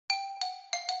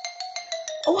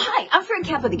Oh, hi, I'm Fran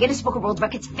Capo, the Guinness Book of World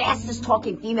Records fastest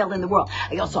talking female in the world.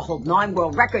 I also hold 9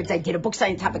 world records. I did a book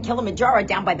signing on top of Kilimanjaro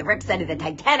down by the wreck site of the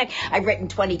Titanic. I've written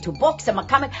 22 books. I'm a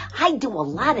comic. I do a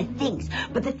lot of things.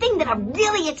 But the thing that I'm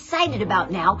really excited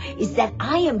about now is that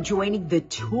I am joining the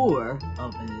Tour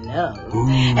of Love. Ooh.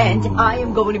 And I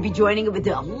am going to be joining it with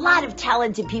a lot of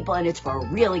talented people, and it's for a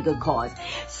really good cause.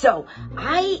 So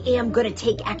I am going to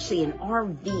take actually an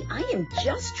RV. I am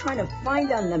just trying to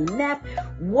find on the map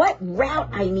what route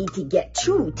I need to get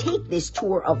to take this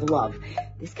tour of love.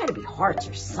 There's got to be hearts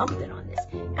or something on this.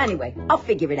 Anyway, I'll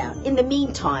figure it out. In the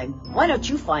meantime, why don't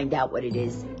you find out what it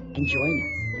is and join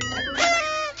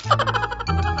us?